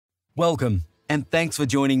Welcome, and thanks for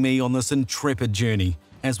joining me on this intrepid journey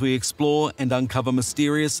as we explore and uncover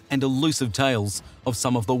mysterious and elusive tales of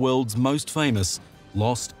some of the world's most famous,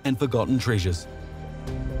 lost and forgotten treasures.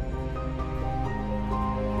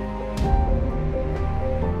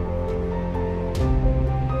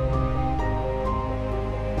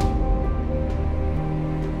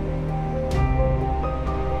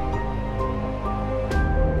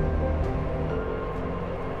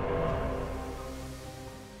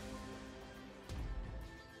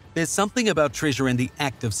 There's something about treasure and the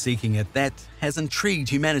act of seeking it that has intrigued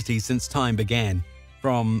humanity since time began.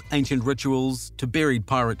 From ancient rituals to buried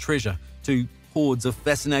pirate treasure to hoards of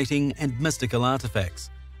fascinating and mystical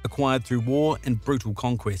artifacts acquired through war and brutal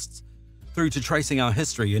conquests, through to tracing our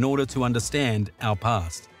history in order to understand our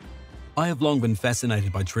past. I have long been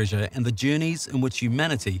fascinated by treasure and the journeys in which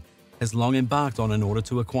humanity has long embarked on in order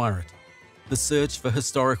to acquire it. The search for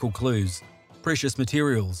historical clues, precious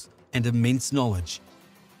materials, and immense knowledge.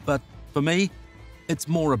 But for me, it's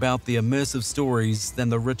more about the immersive stories than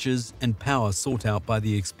the riches and power sought out by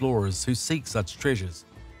the explorers who seek such treasures.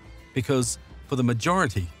 Because for the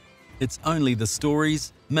majority, it's only the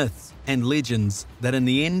stories, myths, and legends that in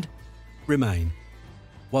the end remain,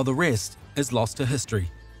 while the rest is lost to history.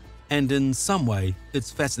 And in some way, it's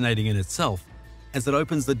fascinating in itself, as it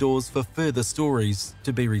opens the doors for further stories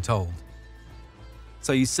to be retold.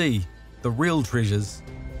 So you see, the real treasures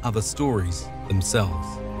are the stories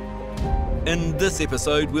themselves. In this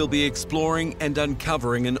episode, we'll be exploring and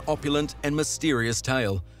uncovering an opulent and mysterious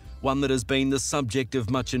tale, one that has been the subject of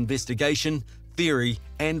much investigation, theory,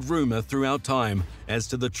 and rumour throughout time as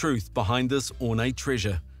to the truth behind this ornate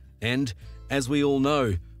treasure. And, as we all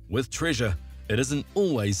know, with treasure, it isn't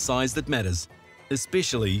always size that matters,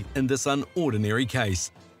 especially in this unordinary case.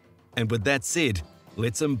 And with that said,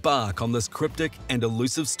 let's embark on this cryptic and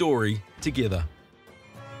elusive story together.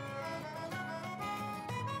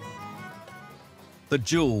 The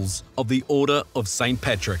Jewels of the Order of St.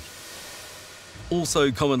 Patrick, also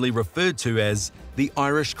commonly referred to as the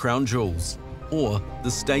Irish Crown Jewels or the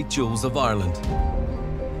State Jewels of Ireland.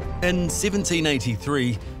 In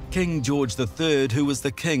 1783, King George III, who was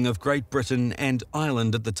the King of Great Britain and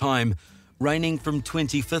Ireland at the time, reigning from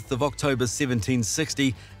 25th of October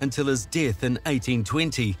 1760 until his death in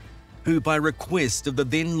 1820, who by request of the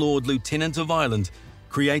then Lord Lieutenant of Ireland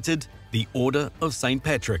created the Order of St.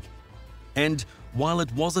 Patrick. And while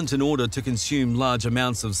it wasn't in order to consume large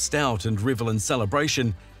amounts of stout and revel in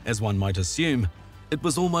celebration, as one might assume, it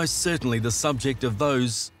was almost certainly the subject of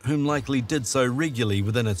those whom likely did so regularly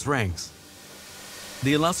within its ranks.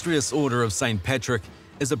 The illustrious Order of St. Patrick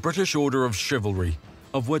is a British order of chivalry,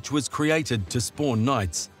 of which was created to spawn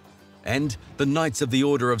knights. And the Knights of the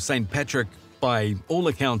Order of St. Patrick, by all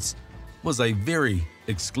accounts, was a very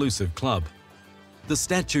exclusive club. The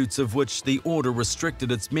statutes of which the order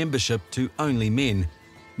restricted its membership to only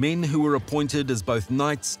men who were appointed as both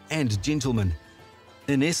knights and gentlemen.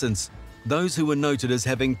 In essence, those who were noted as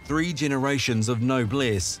having 3 generations of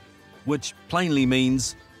noblesse, which plainly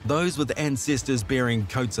means those with ancestors bearing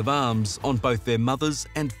coats of arms on both their mother's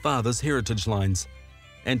and father's heritage lines.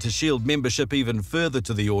 And to shield membership even further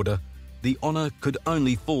to the order, the honour could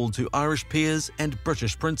only fall to Irish peers and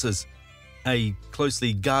British princes. A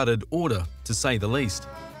closely guarded order, to say the least.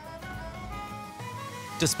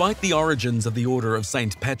 Despite the origins of the Order of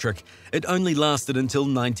St. Patrick, it only lasted until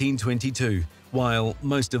 1922, while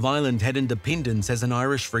most of Ireland had independence as an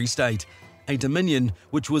Irish Free State, a dominion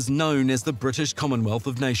which was known as the British Commonwealth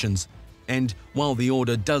of Nations. And while the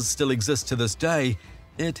order does still exist to this day,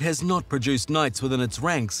 it has not produced knights within its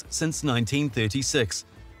ranks since 1936,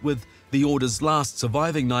 with the order's last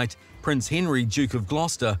surviving knight, Prince Henry, Duke of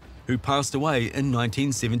Gloucester, who passed away in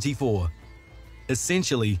 1974,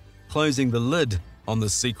 essentially closing the lid on the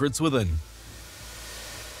secrets within.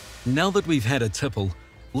 Now that we've had a tipple,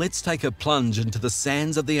 let's take a plunge into the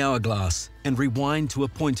sands of the hourglass and rewind to a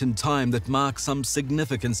point in time that marks some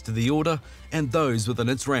significance to the order and those within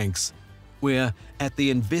its ranks, where, at the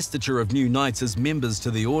investiture of new knights as members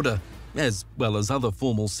to the order, as well as other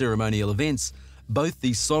formal ceremonial events, both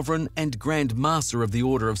the Sovereign and Grand Master of the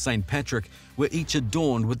Order of St. Patrick were each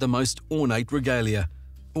adorned with the most ornate regalia,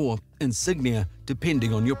 or insignia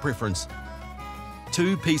depending on your preference.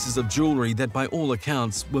 2 pieces of jewellery that by all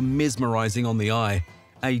accounts were mesmerising on the eye,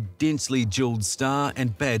 a densely jewelled star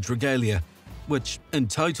and badge regalia, which in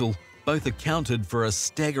total both accounted for a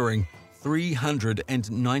staggering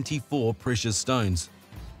 394 precious stones.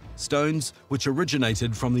 Stones which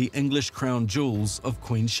originated from the English crown jewels of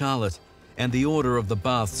Queen Charlotte and the Order of the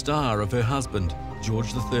Bath Star of her husband,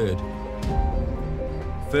 George III.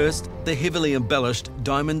 First, the heavily embellished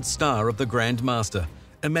diamond star of the Grand Master,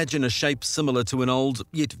 Imagine a shape similar to an old,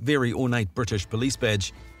 yet very ornate British police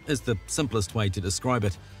badge, is the simplest way to describe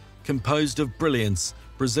it, composed of brilliance,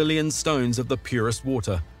 Brazilian stones of the purest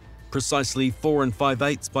water, precisely 4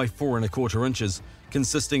 5/8 by 4 1/4 inches,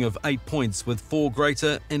 consisting of 8 points with 4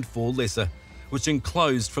 greater and 4 lesser, which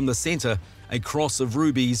enclosed from the centre a cross of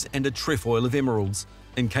rubies and a trefoil of emeralds,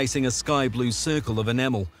 encasing a sky blue circle of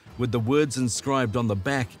enamel, with the words inscribed on the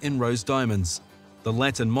back in rose diamonds, the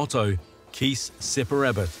Latin motto, Quis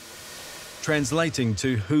separabit, translating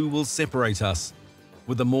to Who will separate us,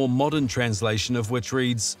 with a more modern translation of which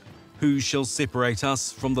reads, Who shall separate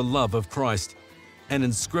us from the love of Christ? An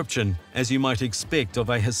inscription, as you might expect of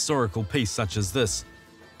a historical piece such as this,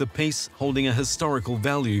 the piece holding a historical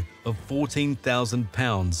value of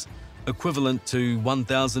 £14,000, equivalent to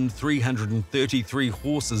 1,333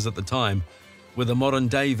 horses at the time, with a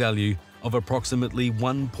modern-day value of approximately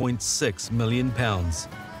 £1.6 million.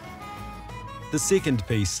 The second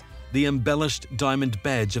piece, the embellished diamond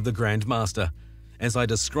badge of the Grand Master, as I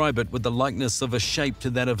describe it with the likeness of a shape to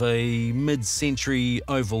that of a mid-century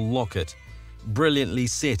oval locket, brilliantly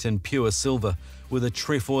set in pure silver, with a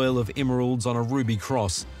trefoil of emeralds on a ruby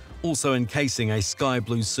cross, also encasing a sky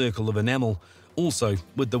blue circle of enamel, also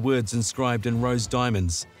with the words inscribed in rose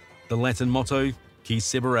diamonds, the Latin motto, Quis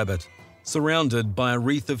separabit, surrounded by a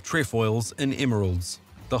wreath of trefoils in emeralds,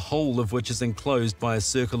 the whole of which is enclosed by a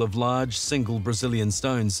circle of large single Brazilian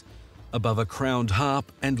stones, above a crowned harp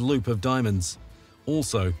and loop of diamonds,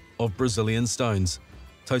 also of Brazilian stones,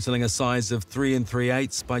 totaling a size of 3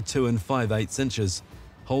 3/8 by 2 5/8 inches,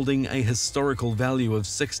 holding a historical value of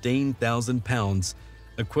 £16,000,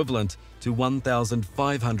 equivalent to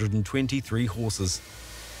 1,523 horses,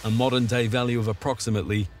 a modern-day value of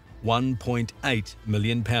approximately £1.8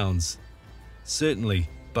 million. Certainly,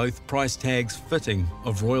 both price tags fitting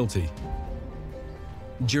of royalty.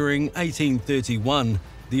 During 1831,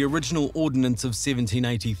 the original ordinance of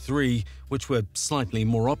 1783, which were slightly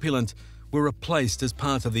more opulent, were replaced as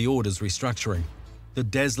part of the order's restructuring. The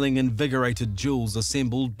dazzling invigorated jewels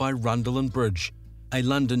assembled by Rundle and Bridge, a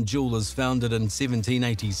London jewellers founded in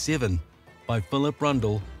 1787 by Philip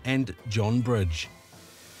Rundle and John Bridge.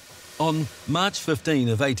 On March 15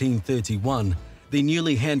 of 1831, the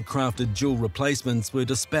newly handcrafted jewel replacements were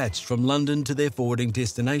dispatched from London to their forwarding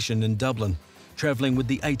destination in Dublin, travelling with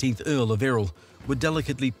the 18th Earl of Errol, were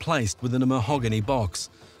delicately placed within a mahogany box,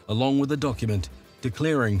 along with a document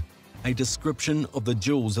declaring a description of the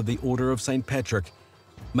jewels of the Order of St. Patrick,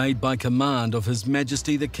 made by command of His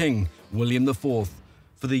Majesty the King, William IV,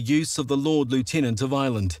 for the use of the Lord Lieutenant of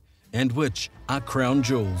Ireland, and which are crown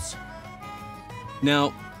jewels.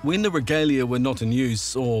 Now, when the regalia were not in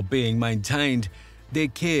use or being maintained, their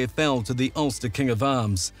care fell to the Ulster King of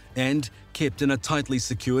Arms and kept in a tightly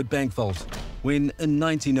secured bank vault, when in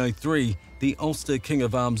 1903 the Ulster King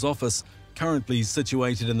of Arms office, currently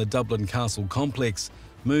situated in the Dublin Castle complex,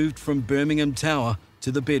 moved from Birmingham Tower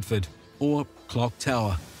to the Bedford, or Clock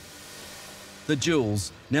Tower. The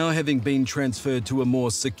jewels, now having been transferred to a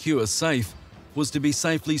more secure safe, was to be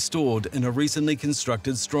safely stored in a recently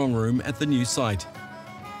constructed strong room at the new site.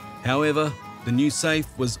 However, the new safe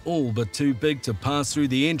was all but too big to pass through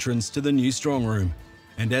the entrance to the new strong room,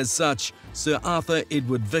 and as such, Sir Arthur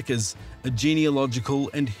Edward Vickers, a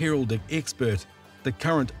genealogical and heraldic expert, the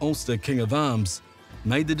current Ulster King of Arms,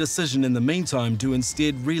 made the decision in the meantime to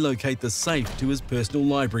instead relocate the safe to his personal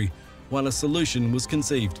library while a solution was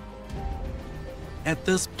conceived. At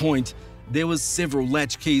this point, there was several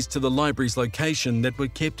latch keys to the library's location that were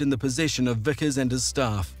kept in the possession of Vickers and his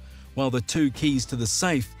staff, while the 2 keys to the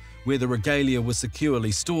safe, where the regalia was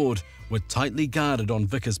securely stored, were tightly guarded on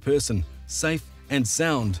Vickers' person, safe and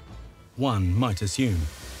sound, one might assume.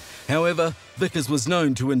 However, Vickers was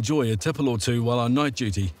known to enjoy a tipple or two while on night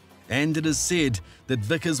duty, and it is said that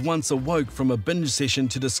Vickers once awoke from a binge session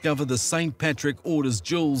to discover the St. Patrick Order's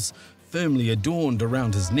jewels firmly adorned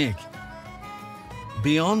around his neck.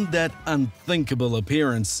 Beyond that unthinkable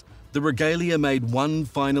appearance, the regalia made one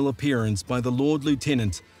final appearance by the Lord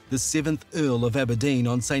Lieutenant, the 7th Earl of Aberdeen,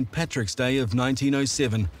 on St. Patrick's Day of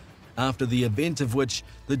 1907, after the event of which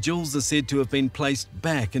the jewels are said to have been placed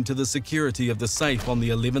back into the security of the safe on the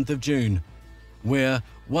 11th of June, where,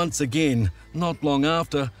 once again, not long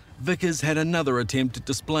after, Vickers had another attempt at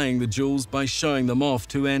displaying the jewels by showing them off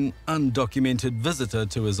to an undocumented visitor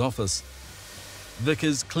to his office.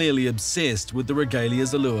 Vickers clearly obsessed with the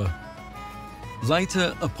regalia's allure.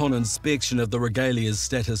 Later, upon inspection of the regalia's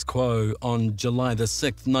status quo on July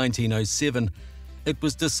 6, 1907, it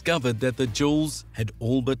was discovered that the jewels had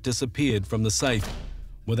all but disappeared from the safe,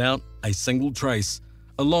 without a single trace,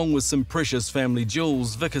 along with some precious family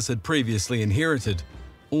jewels Vickers had previously inherited,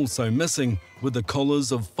 Also missing were the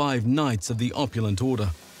collars of 5 knights of the opulent order.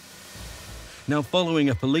 Now, following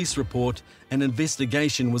a police report, an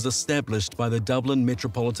investigation was established by the Dublin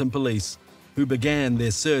Metropolitan Police, who began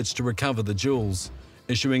their search to recover the jewels,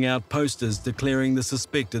 issuing out posters declaring the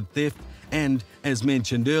suspected theft and, as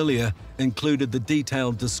mentioned earlier, included the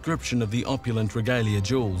detailed description of the opulent regalia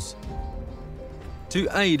jewels. To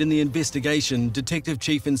aid in the investigation, Detective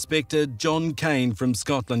Chief Inspector John Kane from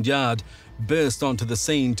Scotland Yard burst onto the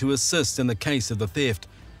scene to assist in the case of the theft,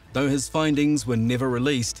 though his findings were never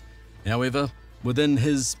released. However, within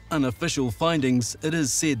his unofficial findings, it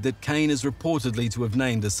is said that Kane is reportedly to have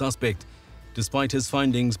named the suspect, despite his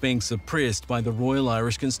findings being suppressed by the Royal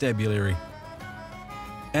Irish Constabulary.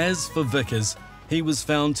 As for Vickers, he was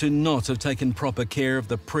found to not have taken proper care of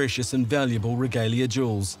the precious and valuable regalia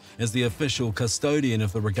jewels as the official custodian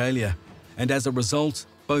of the regalia, and as a result,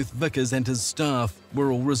 both Vickers and his staff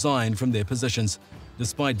were all resigned from their positions,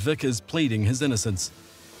 despite Vickers pleading his innocence.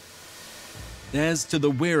 As to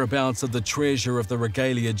the whereabouts of the treasure of the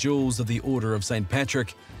regalia jewels of the Order of St.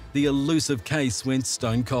 Patrick, the elusive case went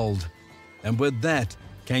stone cold. And with that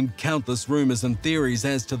came countless rumours and theories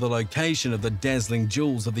as to the location of the dazzling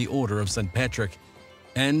jewels of the Order of St. Patrick,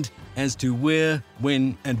 and as to where,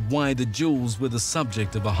 when and why the jewels were the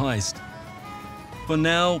subject of a heist. For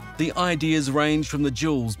now, the ideas range from the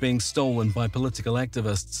jewels being stolen by political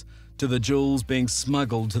activists, to the jewels being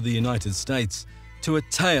smuggled to the United States, to a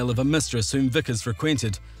tale of a mistress whom Vickers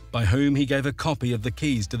frequented, by whom he gave a copy of the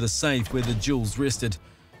keys to the safe where the jewels rested,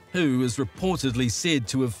 who is reportedly said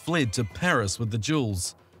to have fled to Paris with the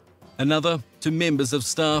jewels. Another to members of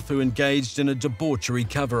staff who engaged in a debauchery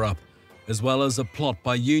cover-up, as well as a plot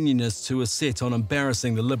by unionists who were set on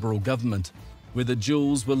embarrassing the Liberal government, where the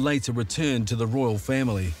jewels were later returned to the royal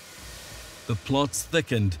family. The plots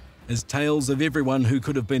thickened as tales of everyone who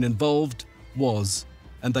could have been involved was,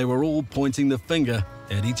 and they were all pointing the finger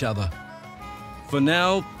at each other. For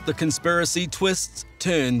now, the conspiracy twists,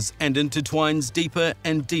 turns and intertwines deeper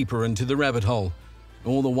and deeper into the rabbit hole.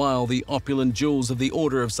 All the while, the opulent jewels of the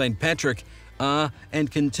Order of St. Patrick are and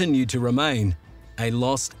continue to remain a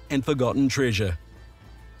lost and forgotten treasure.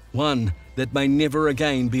 One that may never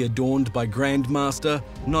again be adorned by Grand Master,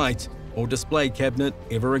 Knight or display cabinet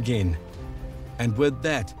ever again. And with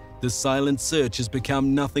that, the silent search has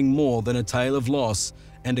become nothing more than a tale of loss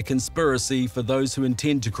and a conspiracy for those who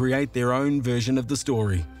intend to create their own version of the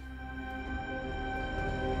story.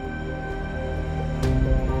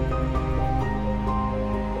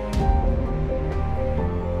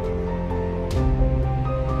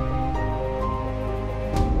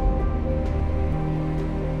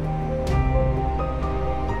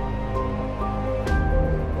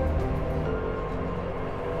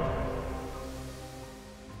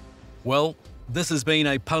 Well, this has been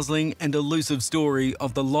a puzzling and elusive story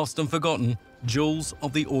of the lost and forgotten jewels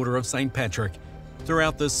of the Order of St. Patrick.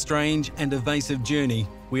 Throughout this strange and evasive journey,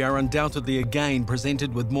 we are undoubtedly again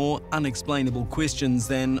presented with more unexplainable questions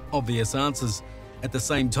than obvious answers. At the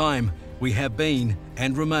same time, we have been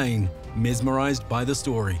and remain mesmerized by the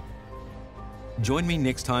story. Join me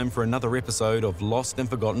next time for another episode of Lost and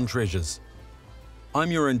Forgotten Treasures.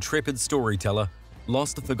 I'm your intrepid storyteller.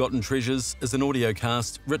 Lost and Forgotten Treasures is an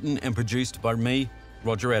audiocast written and produced by me,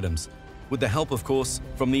 Roger Adams, with the help, of course,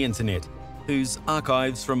 from the internet, whose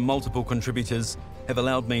archives from multiple contributors have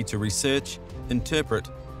allowed me to research, interpret,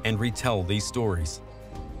 and retell these stories.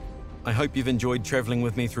 I hope you've enjoyed traveling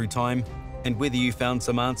with me through time, and whether you found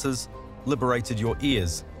some answers, liberated your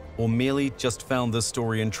ears, or merely just found this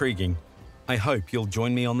story intriguing, I hope you'll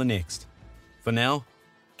join me on the next. For now,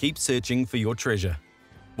 keep searching for your treasure,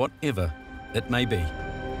 whatever it may be.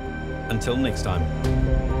 Until next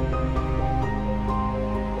time.